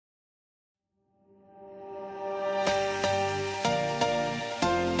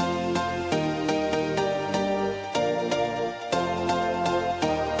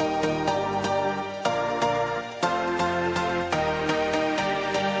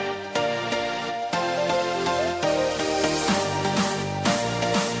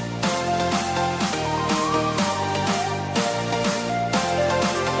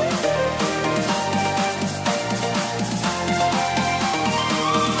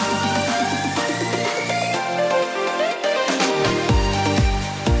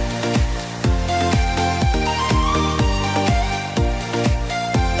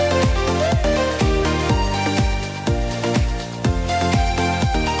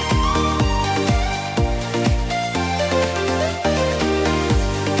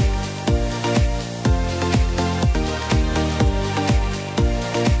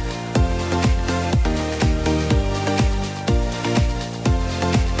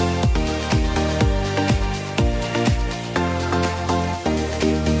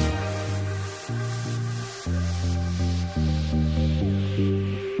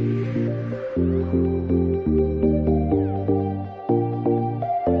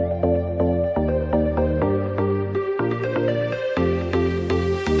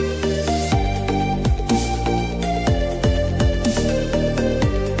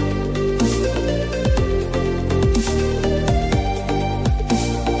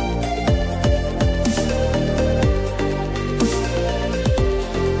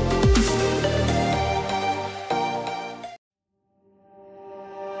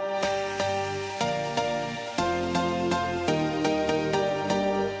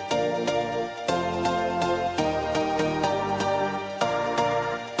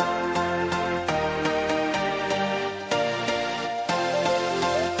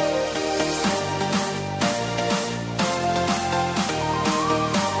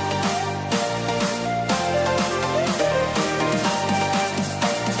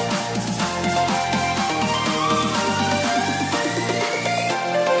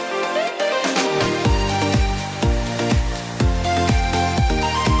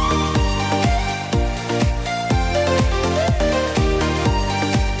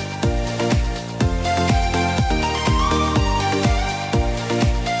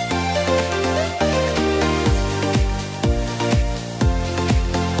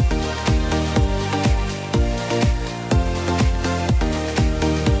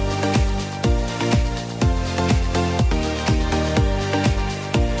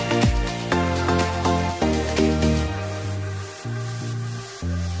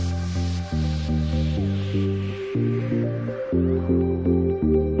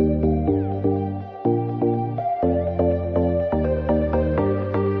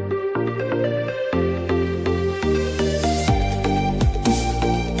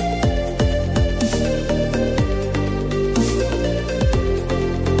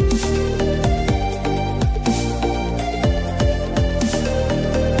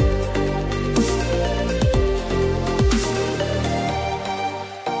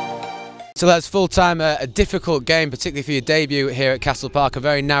So that's full-time, a difficult game, particularly for your debut here at Castle Park, a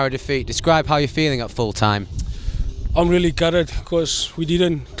very narrow defeat. Describe how you're feeling at full-time. I'm really gutted because we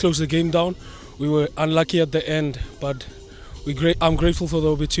didn't close the game down. We were unlucky at the end, but I'm grateful for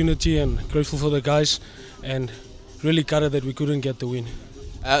the opportunity and grateful for the guys, and really gutted that we couldn't get the win.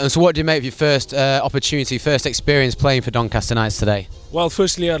 And so what do you make of your first opportunity, first experience playing for Doncaster Knights today? Well,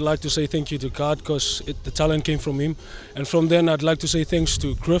 firstly, I'd like to say thank you to God because the talent came from him. And from then, I'd like to say thanks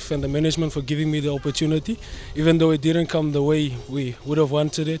to Griff and the management for giving me the opportunity, even though it didn't come the way we would have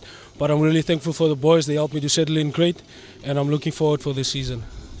wanted it. But I'm really thankful for the boys. They helped me to settle in great, and I'm looking forward for this season.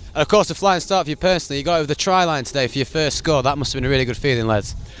 And of course, a flying start for you personally. You got over the try line today for your first score. That must have been a really good feeling,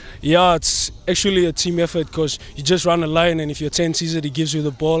 lads. Yeah, it's actually a team effort because you just run a line, and if your 10 sees it, he gives you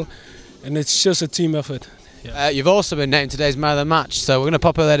the ball, and it's just a team effort. Yeah. You've also been named today's man of the match, so we're going to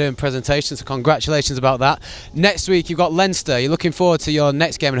pop over there doing presentations, so congratulations about that. Next week you've got Leinster. You're looking forward to your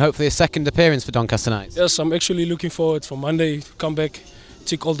next game and hopefully a second appearance for Doncaster Knights? Yes, I'm actually looking forward for Monday to come back,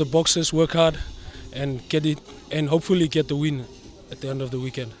 tick all the boxes, work hard, and get it, and hopefully get the win at the end of the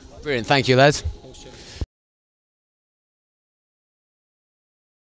weekend. Brilliant, thank you, lads.